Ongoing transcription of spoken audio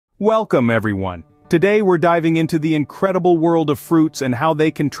Welcome everyone. Today we're diving into the incredible world of fruits and how they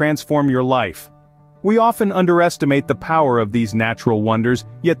can transform your life. We often underestimate the power of these natural wonders,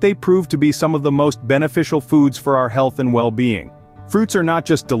 yet they prove to be some of the most beneficial foods for our health and well-being. Fruits are not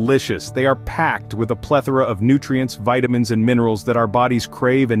just delicious, they are packed with a plethora of nutrients, vitamins and minerals that our bodies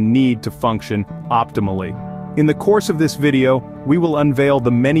crave and need to function optimally. In the course of this video, we will unveil the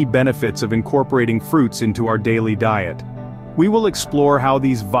many benefits of incorporating fruits into our daily diet. We will explore how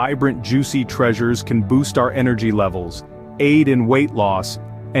these vibrant, juicy treasures can boost our energy levels, aid in weight loss,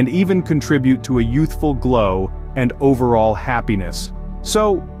 and even contribute to a youthful glow and overall happiness.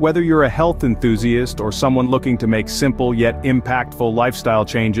 So, whether you're a health enthusiast or someone looking to make simple yet impactful lifestyle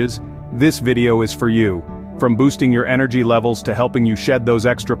changes, this video is for you. From boosting your energy levels to helping you shed those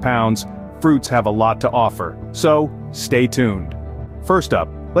extra pounds, fruits have a lot to offer. So, stay tuned. First up,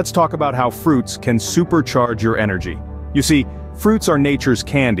 let's talk about how fruits can supercharge your energy. You see, fruits are nature's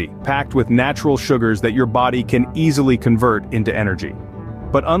candy, packed with natural sugars that your body can easily convert into energy.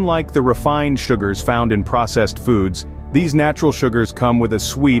 But unlike the refined sugars found in processed foods, these natural sugars come with a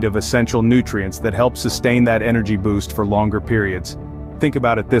suite of essential nutrients that help sustain that energy boost for longer periods. Think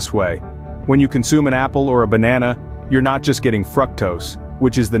about it this way. When you consume an apple or a banana, you're not just getting fructose,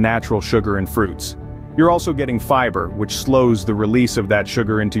 which is the natural sugar in fruits. You're also getting fiber, which slows the release of that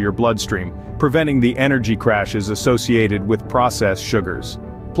sugar into your bloodstream, preventing the energy crashes associated with processed sugars.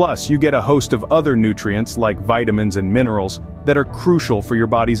 Plus, you get a host of other nutrients like vitamins and minerals that are crucial for your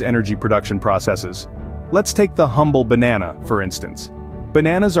body's energy production processes. Let's take the humble banana, for instance.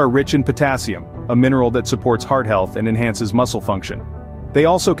 Bananas are rich in potassium, a mineral that supports heart health and enhances muscle function. They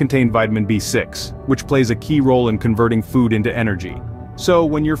also contain vitamin B6, which plays a key role in converting food into energy. So,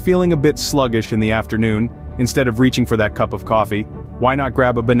 when you're feeling a bit sluggish in the afternoon, instead of reaching for that cup of coffee, why not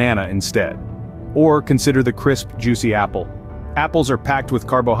grab a banana instead? Or consider the crisp, juicy apple. Apples are packed with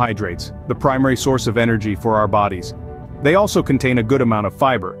carbohydrates, the primary source of energy for our bodies. They also contain a good amount of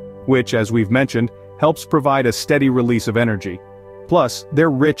fiber, which, as we've mentioned, helps provide a steady release of energy. Plus,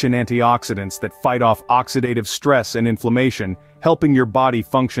 they're rich in antioxidants that fight off oxidative stress and inflammation, helping your body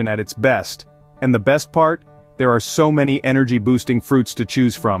function at its best. And the best part? There are so many energy-boosting fruits to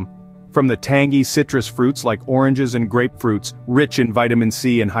choose from. From the tangy citrus fruits like oranges and grapefruits, rich in vitamin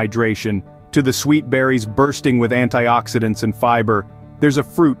C and hydration, to the sweet berries bursting with antioxidants and fiber, there's a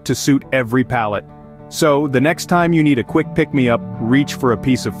fruit to suit every palate. So, the next time you need a quick pick-me-up, reach for a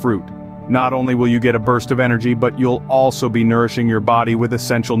piece of fruit. Not only will you get a burst of energy, but you'll also be nourishing your body with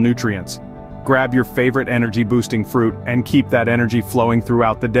essential nutrients. Grab your favorite energy-boosting fruit and keep that energy flowing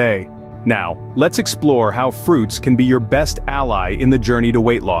throughout the day. Now, let's explore how fruits can be your best ally in the journey to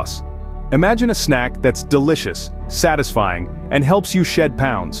weight loss. Imagine a snack that's delicious, satisfying, and helps you shed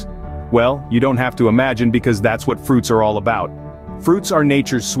pounds. Well, you don't have to imagine because that's what fruits are all about. Fruits are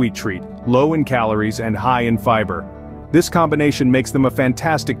nature's sweet treat, low in calories and high in fiber. This combination makes them a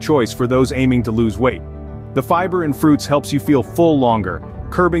fantastic choice for those aiming to lose weight. The fiber in fruits helps you feel full longer,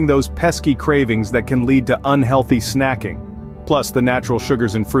 curbing those pesky cravings that can lead to unhealthy snacking. Plus, the natural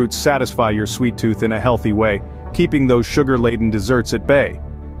sugars in fruits satisfy your sweet tooth in a healthy way, keeping those sugar-laden desserts at bay.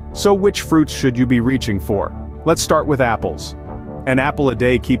 So which fruits should you be reaching for? Let's start with apples. An apple a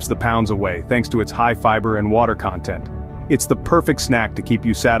day keeps the pounds away thanks to its high fiber and water content. It's the perfect snack to keep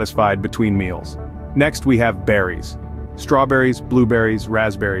you satisfied between meals. Next we have berries. Strawberries, blueberries,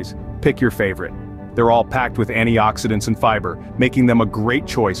 raspberries, pick your favorite. They're all packed with antioxidants and fiber, making them a great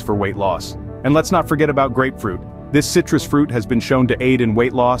choice for weight loss. And let's not forget about grapefruit. This citrus fruit has been shown to aid in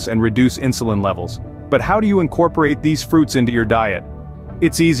weight loss and reduce insulin levels. But how do you incorporate these fruits into your diet?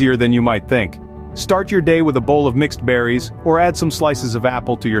 It's easier than you might think. Start your day with a bowl of mixed berries, or add some slices of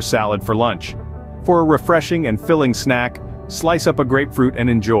apple to your salad for lunch. For a refreshing and filling snack, slice up a grapefruit and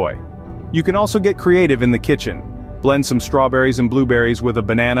enjoy. You can also get creative in the kitchen. Blend some strawberries and blueberries with a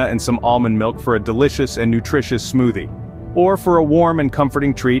banana and some almond milk for a delicious and nutritious smoothie. Or for a warm and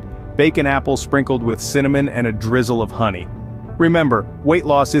comforting treat, bake an apple sprinkled with cinnamon and a drizzle of honey. Remember, weight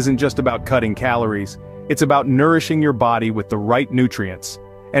loss isn't just about cutting calories, it's about nourishing your body with the right nutrients.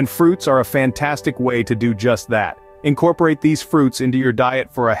 And fruits are a fantastic way to do just that. Incorporate these fruits into your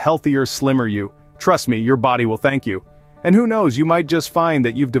diet for a healthier, slimmer you. Trust me, your body will thank you. And who knows, you might just find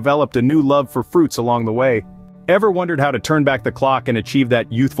that you've developed a new love for fruits along the way. Ever wondered how to turn back the clock and achieve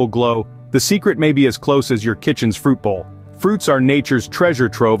that youthful glow? The secret may be as close as your kitchen's fruit bowl. Fruits are nature's treasure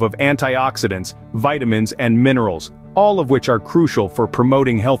trove of antioxidants, vitamins, and minerals, all of which are crucial for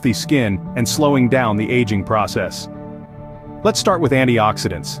promoting healthy skin and slowing down the aging process. Let's start with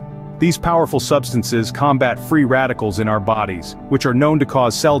antioxidants. These powerful substances combat free radicals in our bodies, which are known to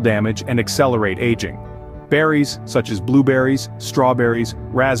cause cell damage and accelerate aging. Berries, such as blueberries, strawberries,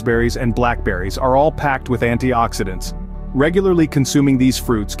 raspberries, and blackberries, are all packed with antioxidants. Regularly consuming these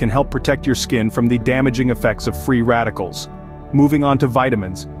fruits can help protect your skin from the damaging effects of free radicals. Moving on to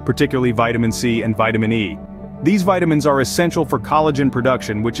vitamins, particularly vitamin C and vitamin E. These vitamins are essential for collagen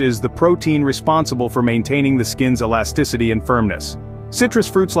production, which is the protein responsible for maintaining the skin's elasticity and firmness. Citrus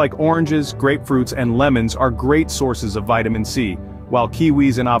fruits like oranges, grapefruits, and lemons are great sources of vitamin C, while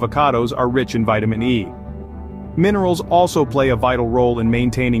kiwis and avocados are rich in vitamin E. Minerals also play a vital role in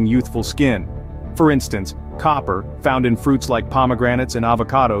maintaining youthful skin. For instance, copper, found in fruits like pomegranates and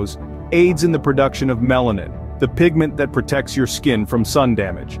avocados, aids in the production of melanin, the pigment that protects your skin from sun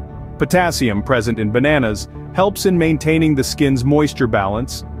damage. Potassium, present in bananas, helps in maintaining the skin's moisture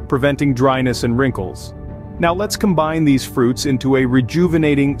balance, preventing dryness and wrinkles. Now let's combine these fruits into a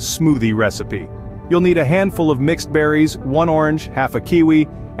rejuvenating smoothie recipe. You'll need a handful of mixed berries, 1 orange, half a kiwi,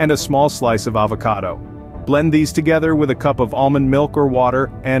 and a small slice of avocado. Blend these together with a cup of almond milk or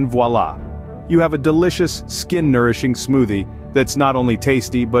water, and voila! You have a delicious, skin-nourishing smoothie that's not only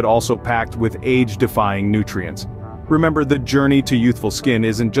tasty but also packed with age-defying nutrients. Remember, the journey to youthful skin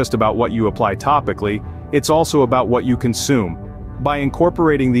isn't just about what you apply topically, it's also about what you consume. By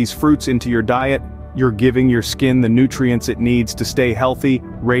incorporating these fruits into your diet, you're giving your skin the nutrients it needs to stay healthy,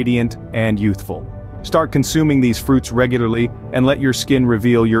 radiant, and youthful. Start consuming these fruits regularly and let your skin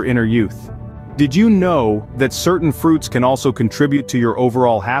reveal your inner youth. Did you know that certain fruits can also contribute to your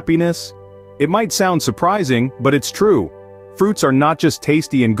overall happiness? It might sound surprising, but it's true. Fruits are not just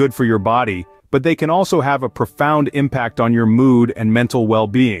tasty and good for your body, but they can also have a profound impact on your mood and mental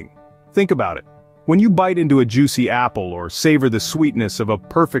well-being. Think about it. When you bite into a juicy apple or savor the sweetness of a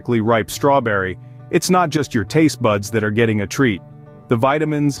perfectly ripe strawberry, it's not just your taste buds that are getting a treat. The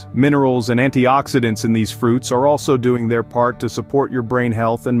vitamins, minerals, and antioxidants in these fruits are also doing their part to support your brain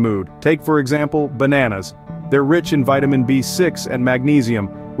health and mood. Take, for example, bananas. They're rich in vitamin B6 and magnesium,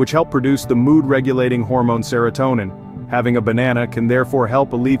 which help produce the mood-regulating hormone serotonin. Having a banana can therefore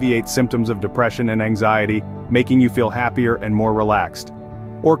help alleviate symptoms of depression and anxiety, making you feel happier and more relaxed.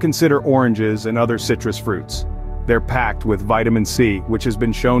 Or consider oranges and other citrus fruits. They're packed with vitamin C, which has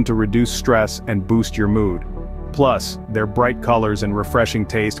been shown to reduce stress and boost your mood. Plus, their bright colors and refreshing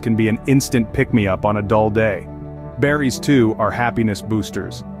taste can be an instant pick-me-up on a dull day. Berries, too, are happiness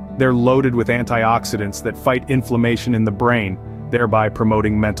boosters. They're loaded with antioxidants that fight inflammation in the brain, thereby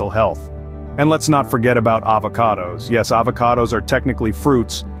promoting mental health. And let's not forget about avocados. Yes, avocados are technically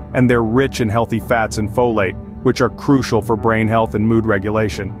fruits, and they're rich in healthy fats and folate, which are crucial for brain health and mood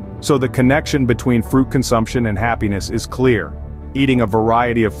regulation. So the connection between fruit consumption and happiness is clear. Eating a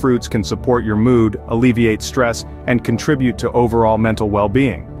variety of fruits can support your mood, alleviate stress, and contribute to overall mental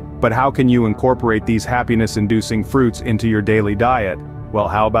well-being. But how can you incorporate these happiness-inducing fruits into your daily diet? Well,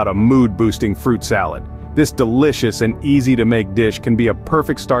 how about a mood-boosting fruit salad? This delicious and easy-to-make dish can be a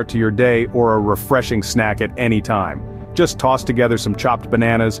perfect start to your day or a refreshing snack at any time. Just toss together some chopped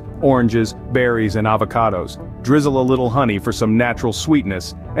bananas, oranges, berries, and avocados. Drizzle a little honey for some natural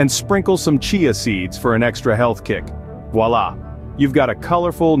sweetness, and sprinkle some chia seeds for an extra health kick. Voila! You've got a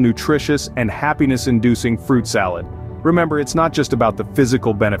colorful, nutritious, and happiness-inducing fruit salad. Remember, it's not just about the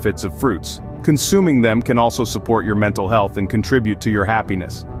physical benefits of fruits. Consuming them can also support your mental health and contribute to your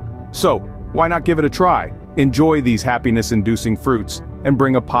happiness. So, why not give it a try? Enjoy these happiness-inducing fruits and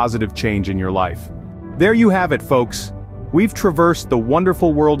bring a positive change in your life. There you have it, folks. We've traversed the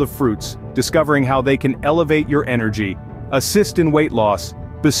wonderful world of fruits, discovering how they can elevate your energy, assist in weight loss,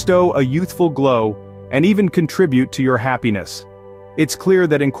 bestow a youthful glow, and even contribute to your happiness. It's clear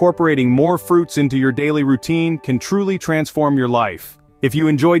that incorporating more fruits into your daily routine can truly transform your life. If you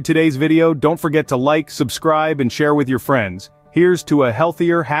enjoyed today's video, don't forget to like, subscribe, and share with your friends. Here's to a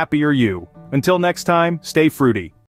healthier, happier you. Until next time, stay fruity.